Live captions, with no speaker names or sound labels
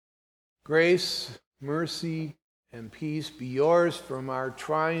Grace, mercy, and peace be yours from our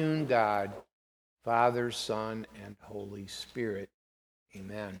triune God, Father, Son, and Holy Spirit.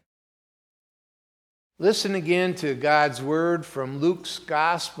 Amen. Listen again to God's word from Luke's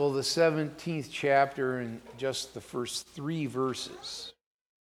Gospel, the 17th chapter, and just the first 3 verses.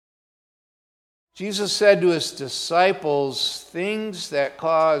 Jesus said to his disciples, "Things that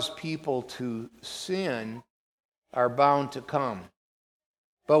cause people to sin are bound to come.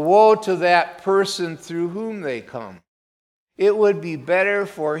 But woe to that person through whom they come. It would be better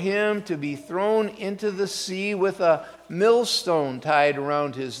for him to be thrown into the sea with a millstone tied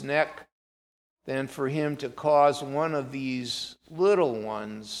around his neck than for him to cause one of these little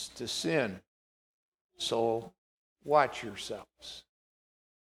ones to sin. So watch yourselves."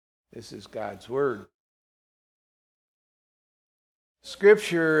 This is God's word.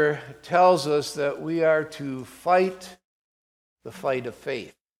 Scripture tells us that we are to fight the fight of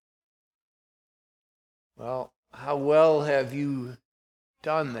faith. Well, how well have you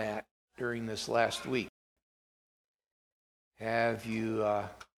done that during this last week? Have you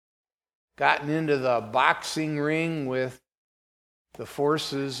gotten into the boxing ring with the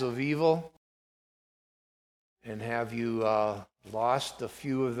forces of evil? And have you lost a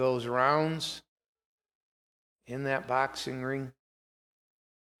few of those rounds in that boxing ring?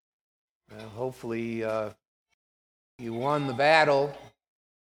 Well, hopefully you won the battle,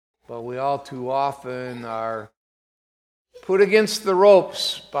 but we all too often are put against the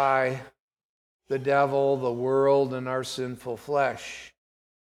ropes by the devil, the world, and our sinful flesh.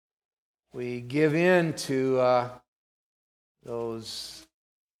 We give in to those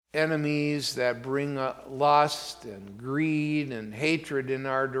enemies that bring lust and greed and hatred in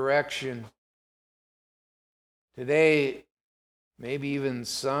our direction. Today, maybe even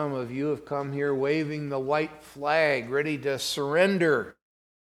some of you have come here waving the white flag, ready to surrender,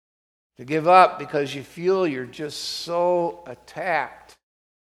 to give up because you feel you're just so attacked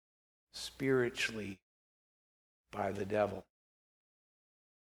spiritually by the devil.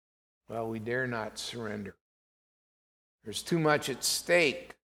 Well, we dare not surrender. There's too much at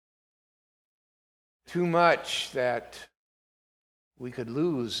stake. Too much that we could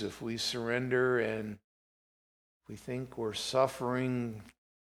lose if we surrender, and we think we're suffering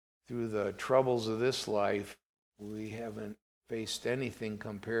through the troubles of this life. We haven't faced anything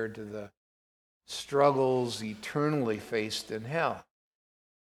compared to the struggles eternally faced in hell.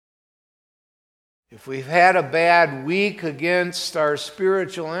 If we've had a bad week against our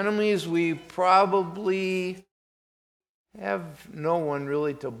spiritual enemies, we probably have no one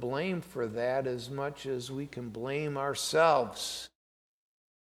really to blame for that as much as we can blame ourselves.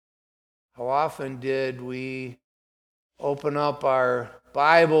 How often did we open up our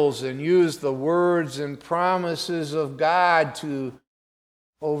Bibles and use the words and promises of God to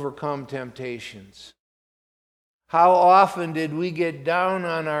overcome temptations? How often did we get down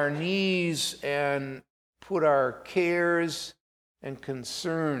on our knees and put our cares and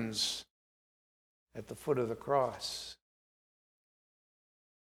concerns at the foot of the cross?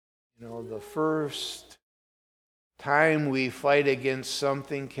 You know, the first time we fight against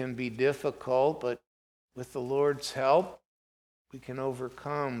something can be difficult, but with the Lord's help, we can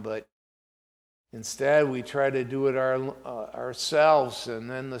overcome. But instead, we try to do it ourselves, and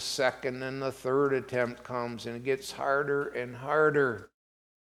then the second and the third attempt comes, and it gets harder and harder.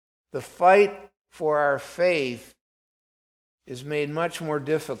 The fight for our faith is made much more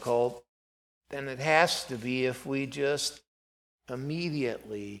difficult than it has to be if we just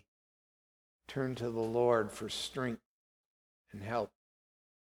immediately turn to the Lord for strength and help.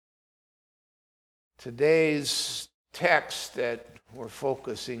 Today's text that we're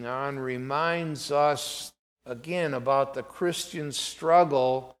focusing on reminds us again about the Christian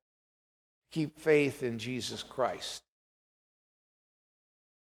struggle to keep faith in Jesus Christ.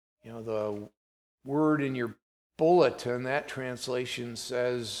 You know, the word in your bulletin, that translation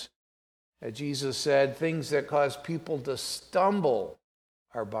says that Jesus said, "Things that cause people to stumble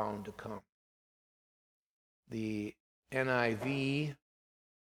are bound to come." The NIV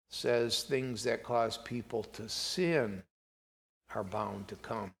says things that cause people to sin are bound to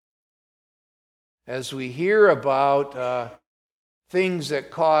come. As we hear about things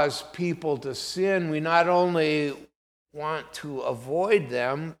that cause people to sin, we not only want to avoid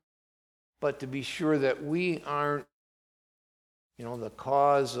them, but to be sure that we aren't, the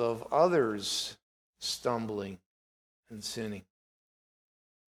cause of others stumbling and sinning.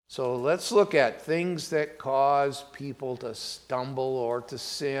 So let's look at things that cause people to stumble or to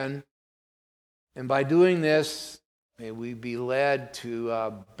sin. And by doing this, may we be led to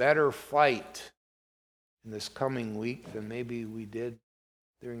a better fight in this coming week than maybe we did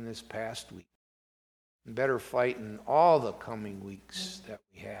during this past week. And better fight in all the coming weeks that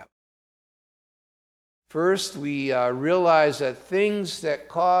we have. First, we realize that things that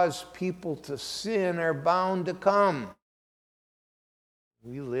cause people to sin are bound to come.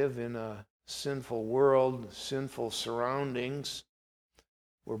 We live in a sinful world, sinful surroundings.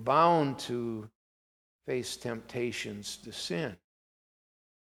 We're bound to face temptations to sin.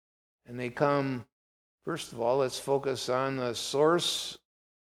 And they come, first of all, let's focus on the source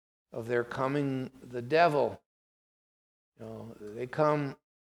of their coming, the devil. They come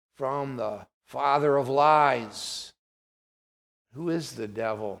from the father of lies. Who is the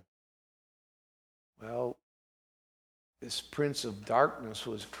devil? Well, this prince of darkness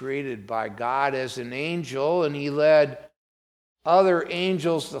was created by God as an angel, and he led other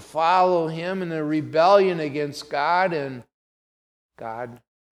angels to follow him in a rebellion against God, and God,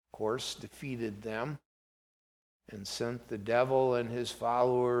 of course, defeated them and sent the devil and his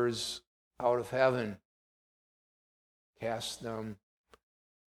followers out of heaven, cast them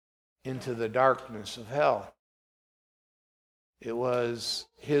into the darkness of hell. It was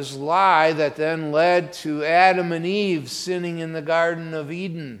his lie that then led to Adam and Eve sinning in the Garden of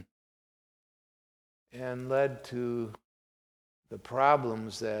Eden and led to the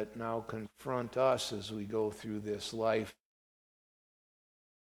problems that now confront us as we go through this life.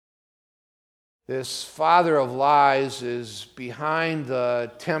 This father of lies is behind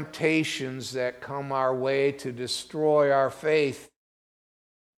the temptations that come our way to destroy our faith.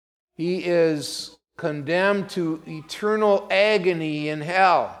 He is condemned to eternal agony in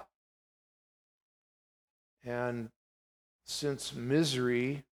hell. And since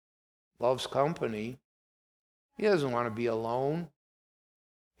misery loves company, he doesn't want to be alone.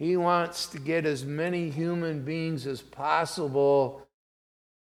 He wants to get as many human beings as possible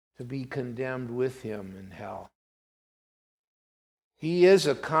to be condemned with him in hell. He is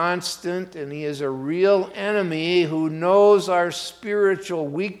a constant and he is a real enemy who knows our spiritual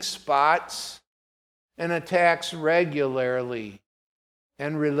weak spots and attacks regularly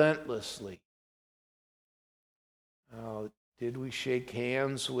and relentlessly. Did we shake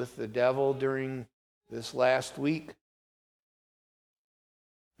hands with the devil during this last week?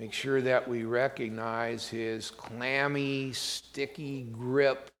 Make sure that we recognize his clammy, sticky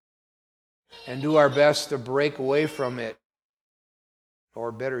grip and do our best to break away from it,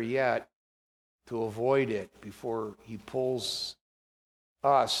 or better yet, to avoid it before he pulls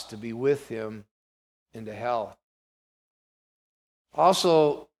us to be with him into hell.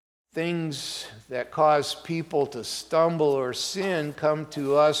 Also, things that cause people to stumble or sin come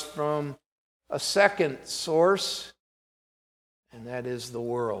to us from a second source, and that is the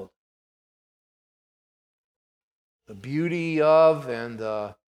world. The beauty of and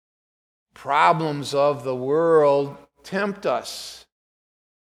the problems of the world tempt us.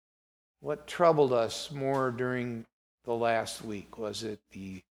 What troubled us more during the last week? Was it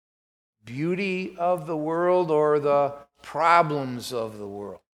the beauty of the world or the problems of the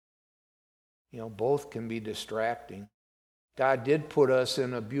world? Both can be distracting. God did put us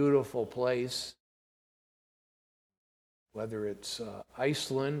in a beautiful place, whether it's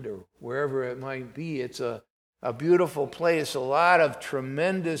Iceland or wherever it might be. It's a beautiful place, a lot of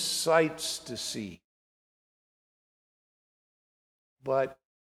tremendous sights to see. But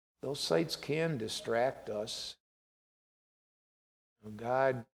those sights can distract us.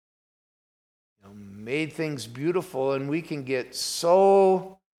 God made things beautiful, and we can get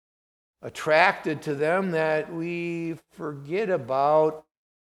so attracted to them that we forget about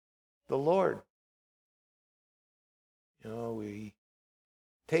the Lord. We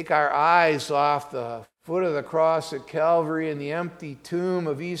take our eyes off the foot of the cross at Calvary and the empty tomb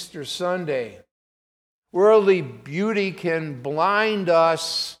of Easter Sunday. Worldly beauty can blind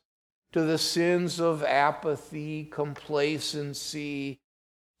us to the sins of apathy, complacency,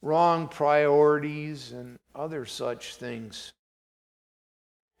 wrong priorities, and other such things.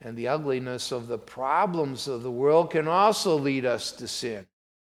 And the ugliness of the problems of the world can also lead us to sin.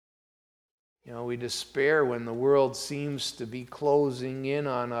 We despair when the world seems to be closing in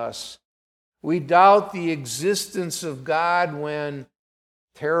on us. We doubt the existence of God when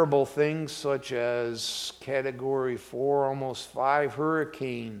terrible things such as Category 4, almost 5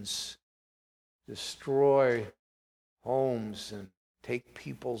 hurricanes destroy homes and take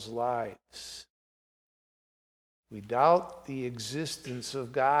people's lives. We doubt the existence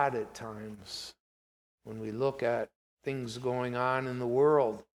of God at times when we look at things going on in the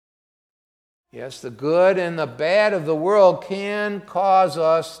world. Yes, the good and the bad of the world can cause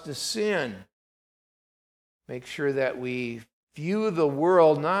us to sin. Make sure that we view the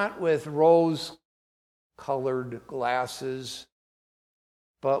world not with rose-colored glasses,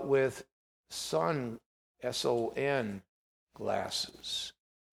 but with sun, S-O-N, glasses.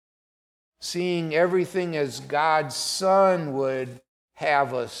 Seeing everything as God's Son would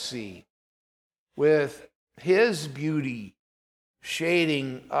have us see, with His beauty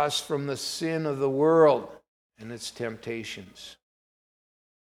shading us from the sin of the world and its temptations.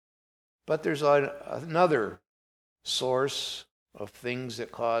 But there's another source of things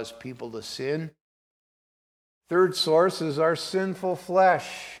that cause people to sin. Third source is our sinful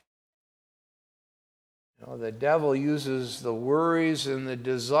flesh. The devil uses the worries and the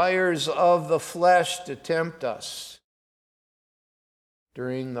desires of the flesh to tempt us.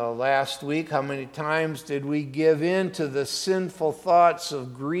 During the last week, how many times did we give in to the sinful thoughts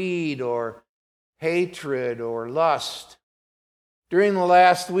of greed or hatred or lust? During the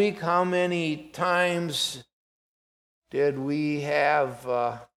last week, how many times did we have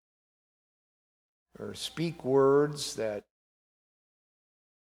or speak words that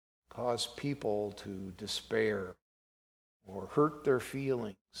cause people to despair or hurt their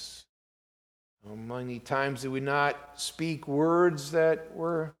feelings? How many times did we not speak words that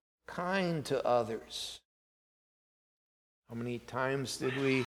were kind to others? How many times did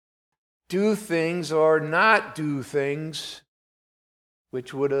we do things or not do things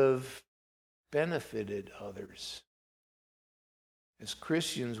which would have benefited others? As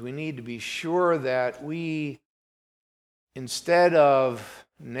Christians, we need to be sure that we, instead of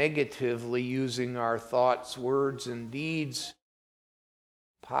negatively using our thoughts, words, and deeds,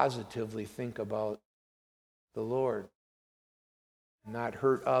 positively think about the Lord. Not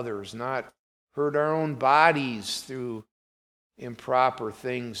hurt others, not hurt our own bodies through improper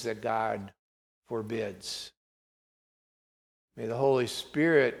things that God forbids. May the Holy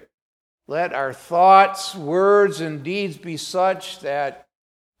Spirit let our thoughts, words, and deeds be such that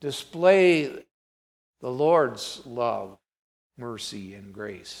display the Lord's love, mercy, and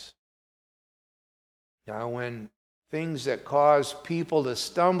grace. Now, when things that cause people to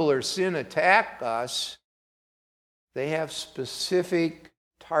stumble or sin attack us, they have specific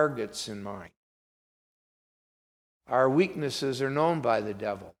targets in mind. Our weaknesses are known by the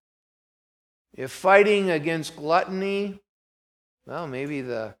devil. If fighting against gluttony, well, maybe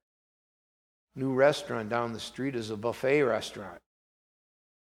the new restaurant down the street is a buffet restaurant.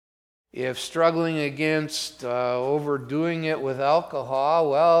 If struggling against overdoing it with alcohol,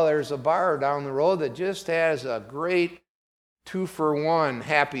 well, there's a bar down the road that just has a great 2-for-1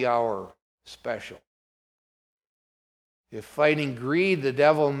 happy hour special. If fighting greed, the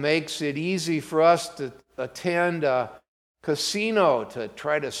devil makes it easy for us to attend a casino to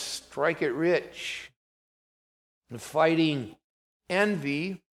try to strike it rich. If fighting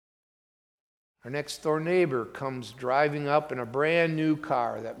envy, our next door neighbor comes driving up in a brand new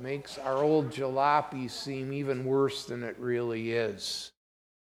car that makes our old jalopy seem even worse than it really is.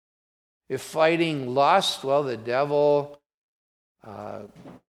 If fighting lust, well, the devil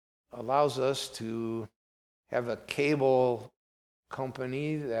allows us to have a cable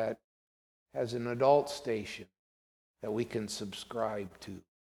company that has an adult station that we can subscribe to.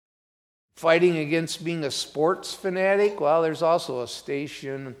 Fighting against being a sports fanatic, well, there's also a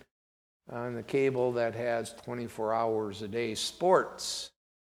station on the cable that has 24 hours a day sports.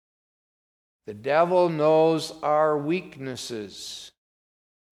 The devil knows our weaknesses.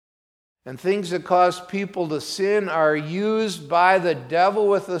 And things that cause people to sin are used by the devil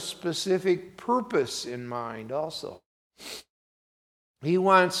with a specific purpose in mind also. He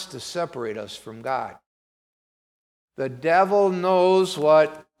wants to separate us from God. The devil knows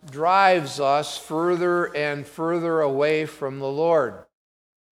what drives us further and further away from the Lord.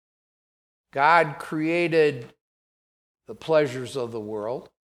 God created the pleasures of the world,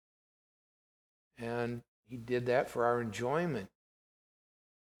 and He did that for our enjoyment.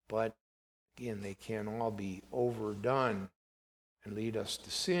 But again, they can all be overdone and lead us to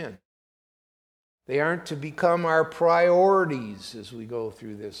sin. They aren't to become our priorities as we go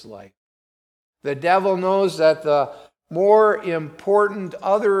through this life. The devil knows that the more important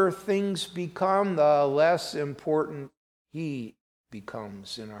other things become, the less important he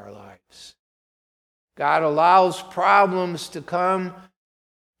becomes in our lives. God allows problems to come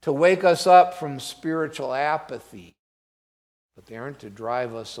to wake us up from spiritual apathy, but they aren't to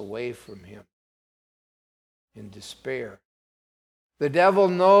drive us away from Him in despair. The devil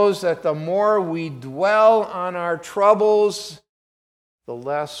knows that the more we dwell on our troubles, the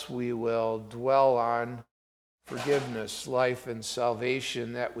less we will dwell on forgiveness, life, and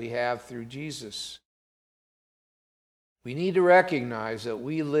salvation that we have through Jesus. We need to recognize that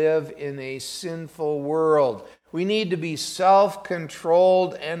we live in a sinful world. We need to be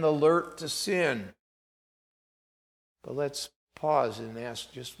self-controlled and alert to sin. But let's pause and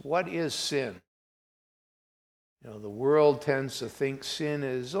ask just what is sin? The world tends to think sin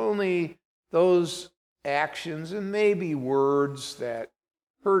is only those actions and maybe words that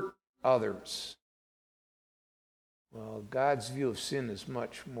hurt others. Well, God's view of sin is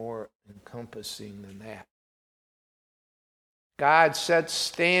much more encompassing than that. God sets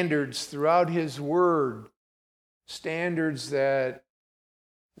standards throughout His Word, standards that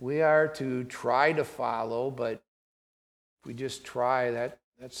we are to try to follow, but if we just try,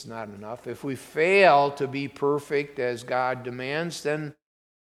 that's not enough. If we fail to be perfect as God demands, then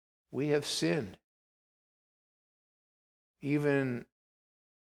we have sinned. Even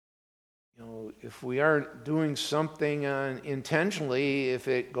if we aren't doing something intentionally, if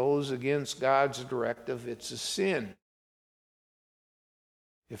it goes against God's directive, it's a sin.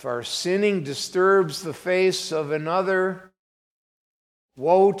 If our sinning disturbs the face of another,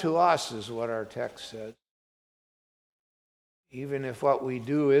 woe to us is what our text says. Even if what we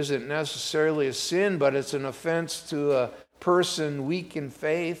do isn't necessarily a sin, but it's an offense to a person weak in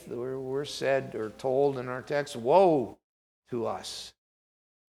faith, we're said or told in our text, woe to us.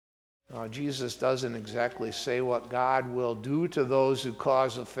 Now, Jesus doesn't exactly say what God will do to those who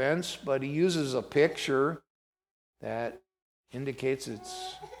cause offense, but He uses a picture that indicates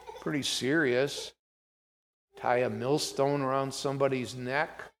it's pretty serious. Tie a millstone around somebody's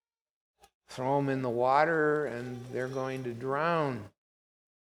neck, throw them in the water, and they're going to drown.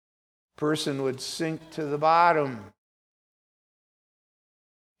 Person would sink to the bottom.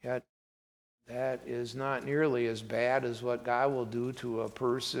 Yet that is not nearly as bad as what God will do to a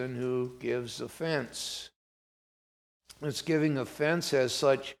person who gives offense. This giving offense has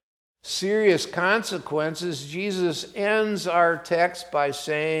such serious consequences. Jesus ends our text by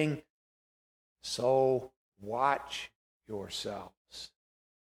saying, so watch yourselves.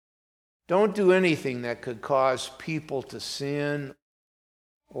 Don't do anything that could cause people to sin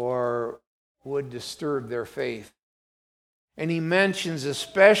or would disturb their faith. And He mentions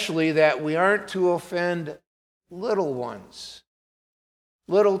especially that we aren't to offend little ones.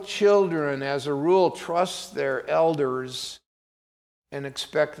 Little children, as a rule, trust their elders and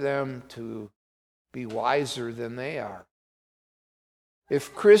expect them to be wiser than they are.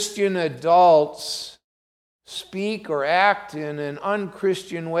 If Christian adults speak or act in an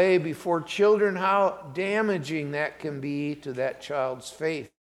unchristian way before children, how damaging that can be to that child's faith.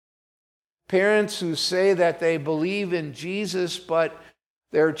 Parents who say that they believe in Jesus, but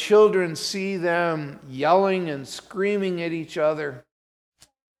their children see them yelling and screaming at each other,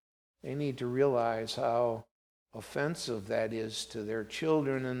 they need to realize how offensive that is to their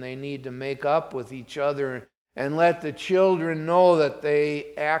children, and they need to make up with each other and let the children know that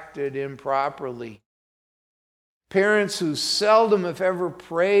they acted improperly. Parents who seldom, if ever,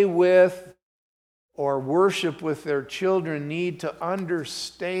 pray with or worship with their children need to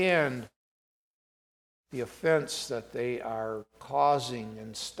understand the offense that they are causing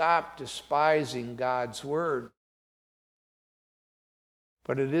and stop despising God's word.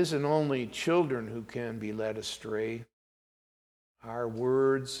 But it isn't only children who can be led astray. Our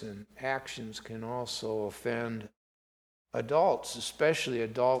words and actions can also offend adults, especially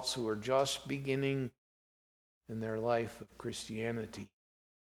adults who are just beginning in their life of Christianity.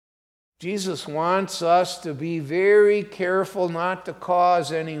 Jesus wants us to be very careful not to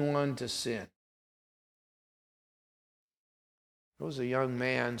cause anyone to sin. There was a young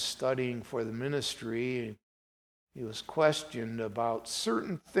man studying for the ministry. He was questioned about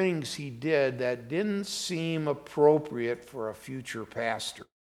certain things he did that didn't seem appropriate for a future pastor.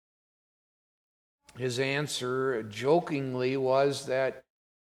 His answer, jokingly, was that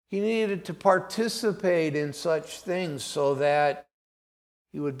he needed to participate in such things so that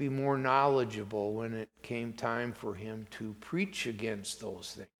he would be more knowledgeable when it came time for him to preach against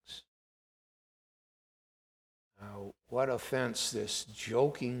those things. Now, what offense this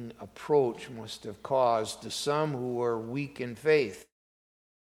joking approach must have caused to some who were weak in faith.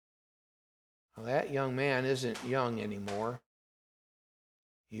 Well, that young man isn't young anymore.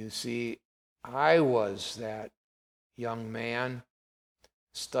 You see, I was that young man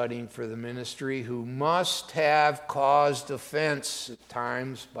studying for the ministry who must have caused offense at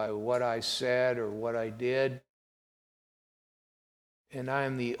times by what I said or what I did. And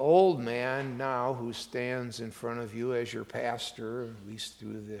I'm the old man now who stands in front of you as your pastor, at least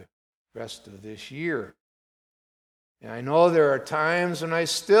through the rest of this year. And I know there are times when I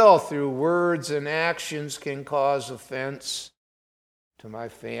still, through words and actions, can cause offense to my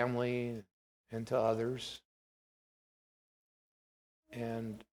family and to others.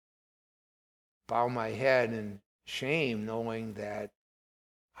 And bow my head in shame knowing that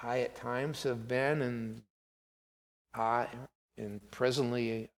I at times have been and I and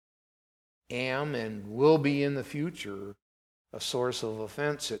presently am and will be in the future a source of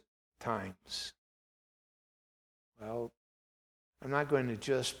offense at times. Well, I'm not going to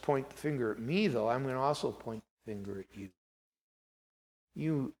just point the finger at me, though. I'm going to also point the finger at you.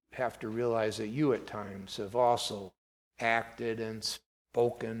 You have to realize that you at times have also acted and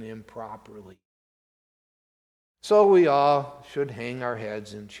spoken improperly. So we all should hang our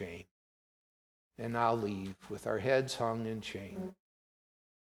heads in shame. And I'll leave with our heads hung in shame.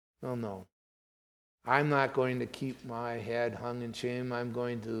 No. I'm not going to keep my head hung in shame. I'm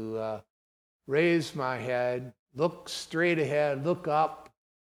going to raise my head, look straight ahead, look up,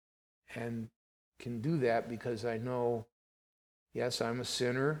 and can do that because I know, yes, I'm a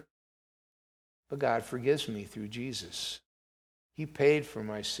sinner, but God forgives me through Jesus. He paid for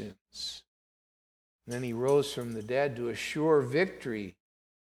my sins. And then he rose from the dead to assure victory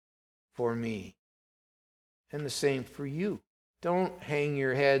for me. And the same for you. Don't hang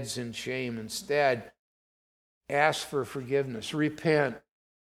your heads in shame. Instead, ask for forgiveness. Repent.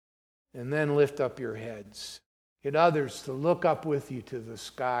 And then lift up your heads. Get others to look up with you to the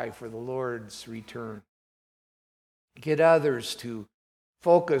sky for the Lord's return. Get others to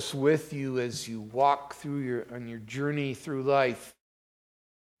focus with you as you walk through on your journey through life,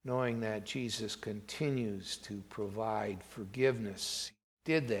 knowing that Jesus continues to provide forgiveness.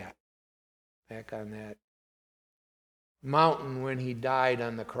 He did that back on that mountain when he died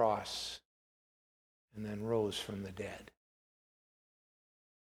on the cross and then rose from the dead.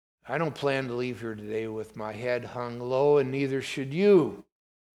 I don't plan to leave here today with my head hung low, and neither should you.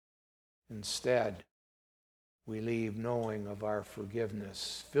 Instead, we leave knowing of our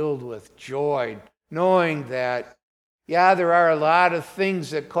forgiveness, filled with joy, knowing that, yeah, there are a lot of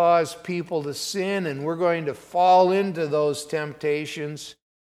things that cause people to sin, and we're going to fall into those temptations.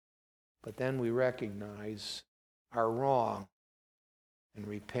 But then we recognize our wrong and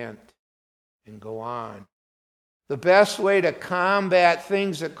repent and go on. The best way to combat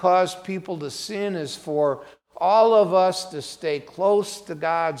things that cause people to sin is for all of us to stay close to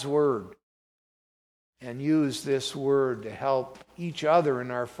God's Word and use this Word to help each other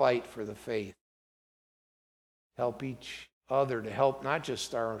in our fight for the faith. Help each other to help not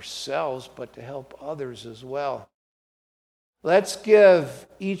just ourselves, but to help others as well. Let's give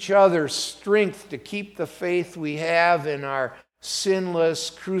each other strength to keep the faith we have in our sinless,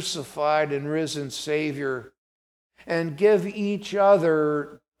 crucified, and risen Savior, and give each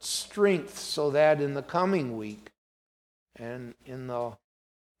other strength so that in the coming week and in the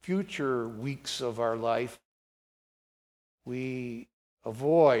future weeks of our life, we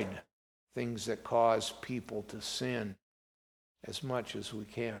avoid things that cause people to sin as much as we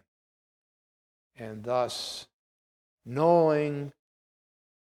can. And thus, knowing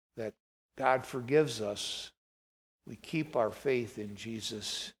that God forgives us, we keep our faith in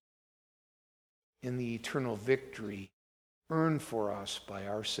Jesus, in the eternal victory earned for us by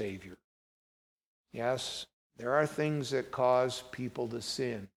our Savior. Yes, there are things that cause people to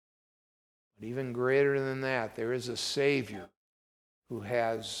sin. But even greater than that, there is a Savior who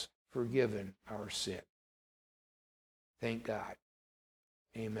has forgiven our sin. Thank God.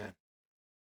 Amen.